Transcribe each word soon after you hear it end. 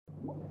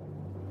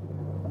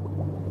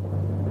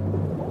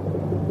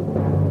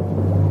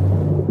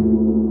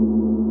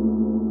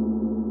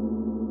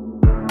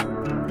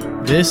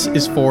This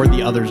is for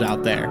the others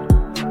out there,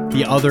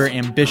 the other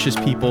ambitious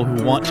people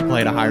who want to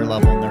play at a higher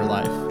level in their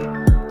life.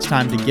 It's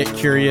time to get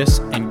curious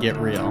and get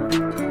real.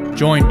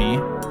 Join me,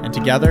 and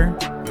together,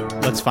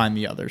 let's find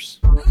the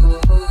others.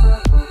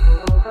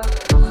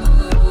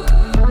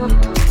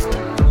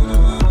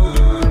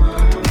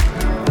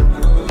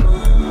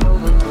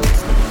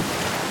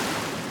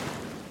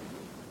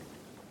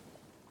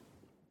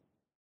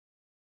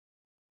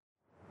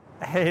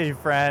 Hey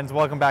friends,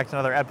 welcome back to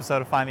another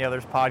episode of Find the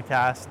Others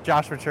podcast.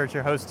 Joshua Church,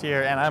 your host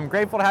here, and I'm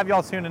grateful to have you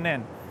all tuning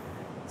in.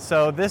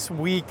 So this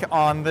week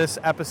on this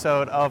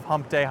episode of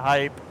Hump Day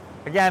Hype,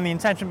 again, the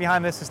intention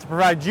behind this is to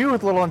provide you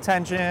with a little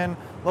intention,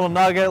 a little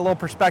nugget, a little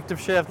perspective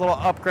shift, a little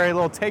upgrade, a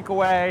little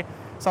takeaway,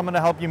 something to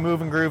help you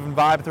move and groove and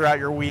vibe throughout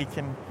your week,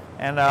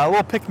 and a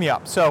little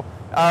pick-me-up. So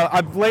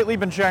I've lately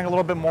been sharing a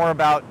little bit more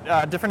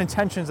about different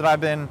intentions that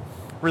I've been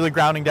really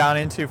grounding down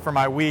into for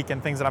my week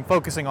and things that I'm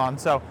focusing on.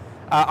 So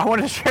I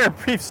wanted to share a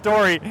brief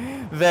story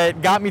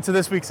that got me to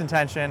this week's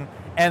intention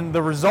and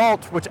the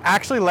result, which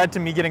actually led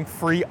to me getting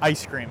free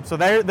ice cream. So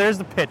there's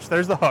the pitch,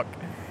 there's the hook.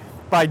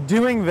 By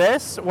doing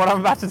this, what I'm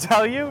about to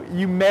tell you,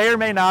 you may or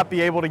may not be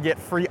able to get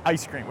free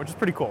ice cream, which is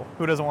pretty cool.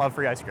 Who doesn't love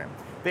free ice cream?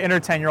 The inner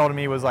 10-year-old in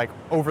me was like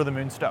over the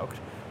moon stoked.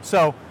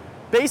 So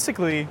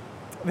basically,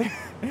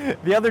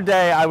 the other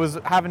day I was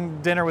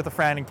having dinner with a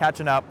friend and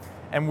catching up,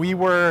 and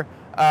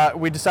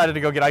we decided to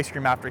go get ice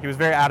cream after. He was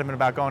very adamant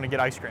about going to get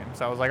ice cream.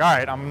 So I was like, all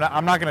right, I'm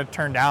not going to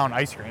turn down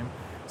ice cream.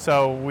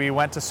 So we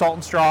went to Salt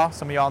and Straw.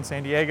 Some of y'all in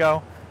San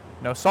Diego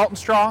know Salt and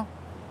Straw.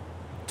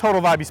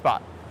 Total vibey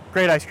spot.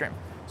 Great ice cream.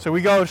 So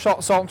we go to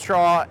Salt and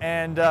Straw,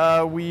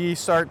 and we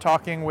start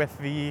talking with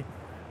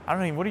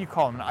what do you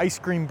call them? An ice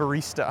cream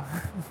barista.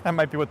 That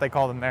might be what they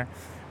call them there.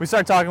 We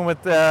start talking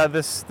with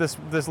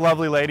this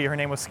lovely lady. Her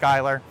name was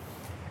Skylar.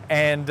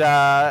 And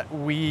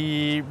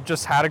we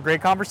just had a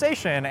great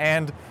conversation.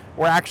 And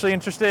we're actually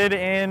interested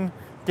in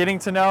getting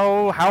to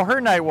know how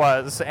her night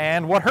was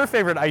and what her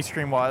favorite ice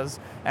cream was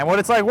and what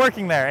it's like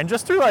working there. And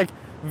just through like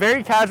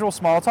very casual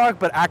small talk,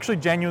 but actually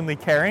genuinely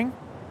caring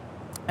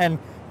and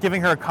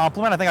giving her a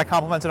compliment. I think I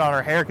complimented on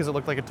her hair because it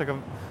looked like it took a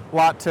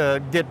lot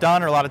to get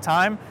done or a lot of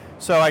time.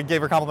 So I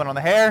gave her a compliment on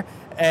the hair,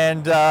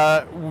 and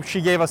she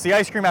gave us the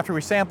ice cream after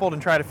we sampled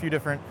and tried a few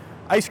different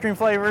ice cream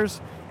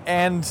flavors.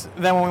 And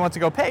then when we went to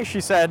go pay,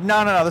 she said,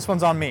 no, this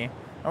one's on me.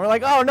 And we're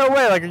like, oh, no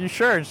way, like, are you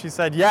sure? And she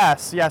said,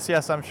 yes,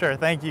 I'm sure.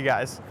 Thank you,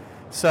 guys.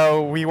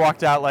 So we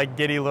walked out like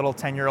giddy little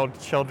 10-year-old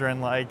children,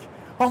 like,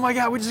 oh my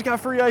God, we just got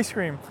free ice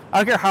cream. I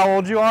don't care how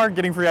old you are,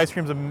 getting free ice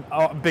cream is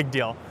a big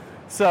deal.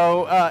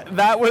 So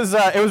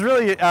it was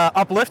really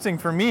uplifting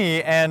for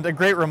me, and a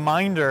great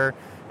reminder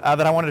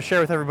that I wanted to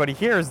share with everybody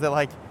here is that,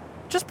 like,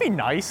 just be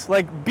nice,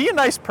 like, be a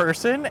nice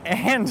person,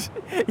 and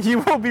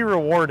you will be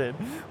rewarded.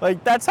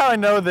 Like, that's how I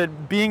know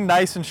that being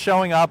nice and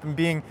showing up and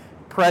being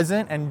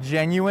present and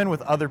genuine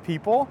with other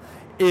people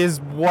is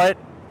what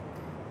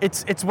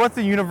it's what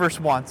the universe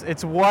wants.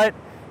 It's what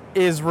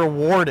is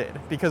rewarded,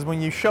 because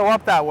when you show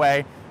up that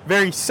way,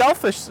 very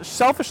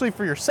selfishly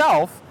for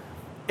yourself,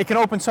 it can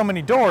open so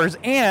many doors,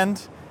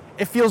 and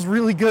it feels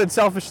really good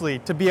selfishly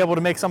to be able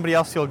to make somebody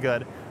else feel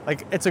good.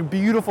 Like, it's a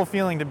beautiful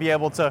feeling to be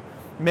able to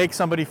make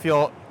somebody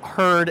feel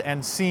heard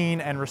and seen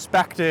and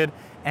respected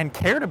and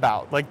cared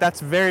about. Like,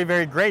 that's very,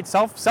 very great.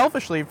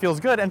 Selfishly, it feels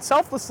good, and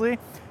selflessly,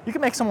 you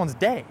can make someone's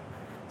day.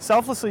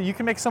 Selflessly, you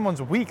can make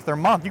someone's week, their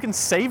month. You can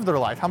save their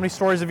life. How many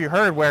stories have you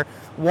heard where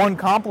one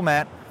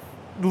compliment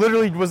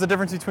literally was the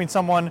difference between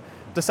someone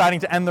deciding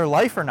to end their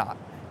life or not?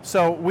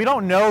 So we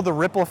don't know the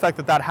ripple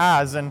effect that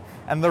has, and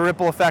the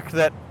ripple effect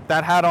that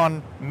had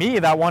on me,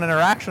 that one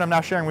interaction I'm now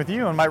sharing with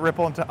you, and might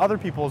ripple into other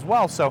people as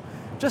well. So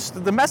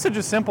just the message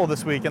is simple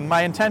this week, and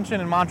my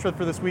intention and mantra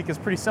for this week is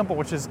pretty simple,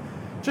 which is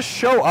just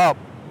show up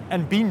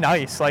and be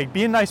nice. Like,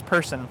 be a nice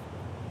person.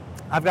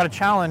 I've got a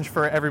challenge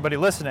for everybody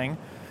listening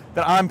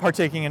that I'm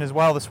partaking in as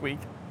well this week,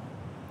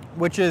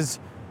 which is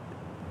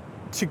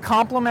to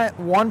compliment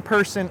one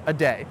person a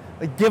day.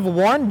 Like, give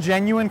one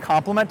genuine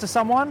compliment to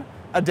someone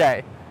a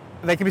day.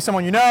 They can be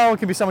someone you know, it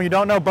can be someone you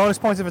don't know. Bonus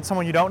points if it's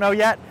someone you don't know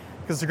yet,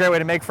 because it's a great way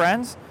to make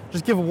friends.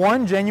 Just give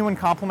one genuine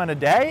compliment a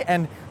day,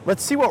 and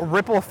let's see what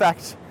ripple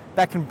effect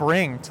that can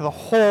bring to the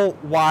whole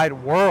wide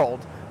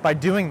world by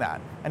doing that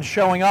and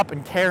showing up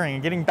and caring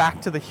and getting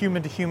back to the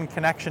human-to-human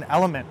connection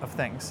element of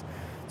things.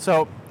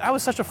 So that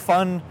was such a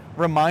fun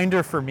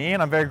reminder for me,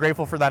 and I'm very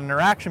grateful for that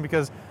interaction,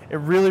 because it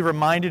really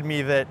reminded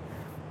me that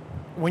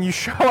when you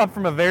show up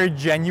from a very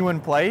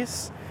genuine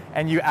place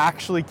and you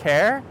actually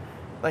care,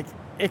 like,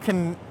 it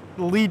can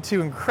lead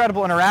to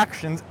incredible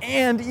interactions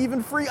and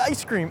even free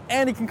ice cream,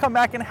 and it can come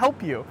back and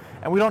help you.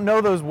 And we don't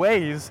know those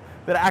ways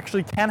that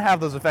actually can have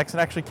those effects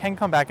and actually can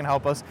come back and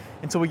help us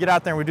until we get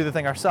out there and we do the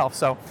thing ourselves.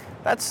 So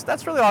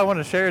that's really all I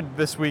wanted to share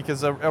this week,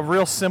 is a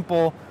real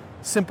simple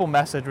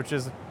message, which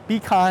is be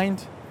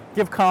kind,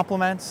 give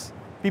compliments,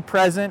 be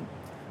present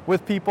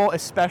with people,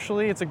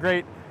 especially. It's a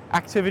great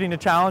activity and a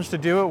challenge to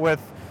do it with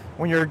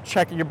when you're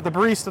checking the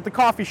barista at the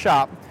coffee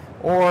shop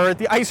or at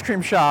the ice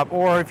cream shop,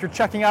 or if you're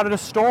checking out at a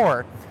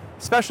store.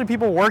 Especially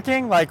people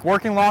working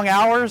long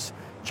hours,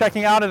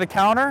 checking out at a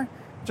counter.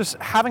 just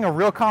having a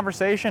real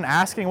conversation,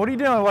 asking, what are you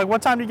doing? Like,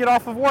 what time do you get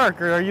off of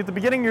work? Or are you at the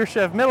beginning of your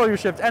shift, middle of your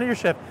shift, end of your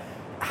shift?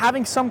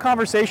 Having some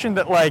conversation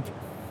that like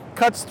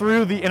cuts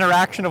through the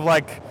interaction of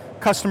like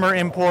customer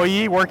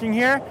employee working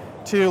here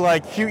to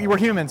like, we're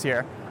humans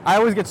here. I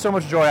always get so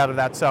much joy out of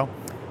that. So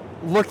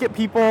look at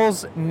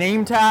people's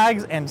name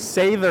tags and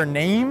say their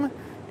name.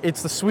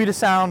 It's the sweetest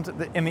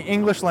sound in the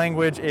English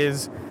language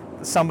is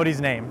somebody's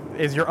name,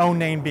 is your own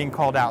name being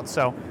called out.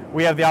 So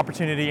we have the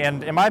opportunity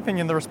and, in my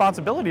opinion, the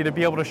responsibility to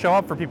be able to show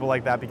up for people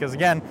like that, because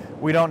again,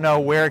 we don't know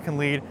where it can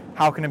lead,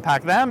 how it can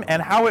impact them,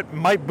 and how it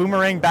might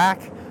boomerang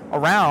back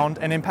around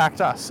and impact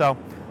us. So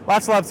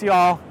lots of love to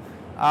y'all.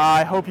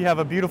 I hope you have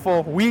a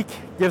beautiful week.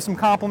 Give some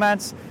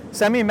compliments.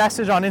 Send me a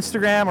message on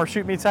Instagram or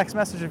shoot me a text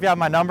message if you have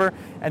my number,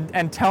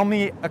 and tell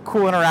me a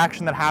cool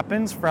interaction that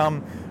happens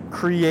from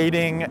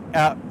creating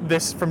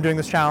from doing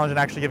this challenge and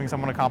actually giving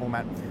someone a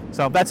compliment.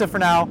 So that's it for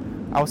now.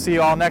 I will see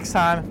you all next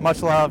time.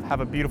 Much love.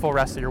 Have a beautiful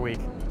rest of your week.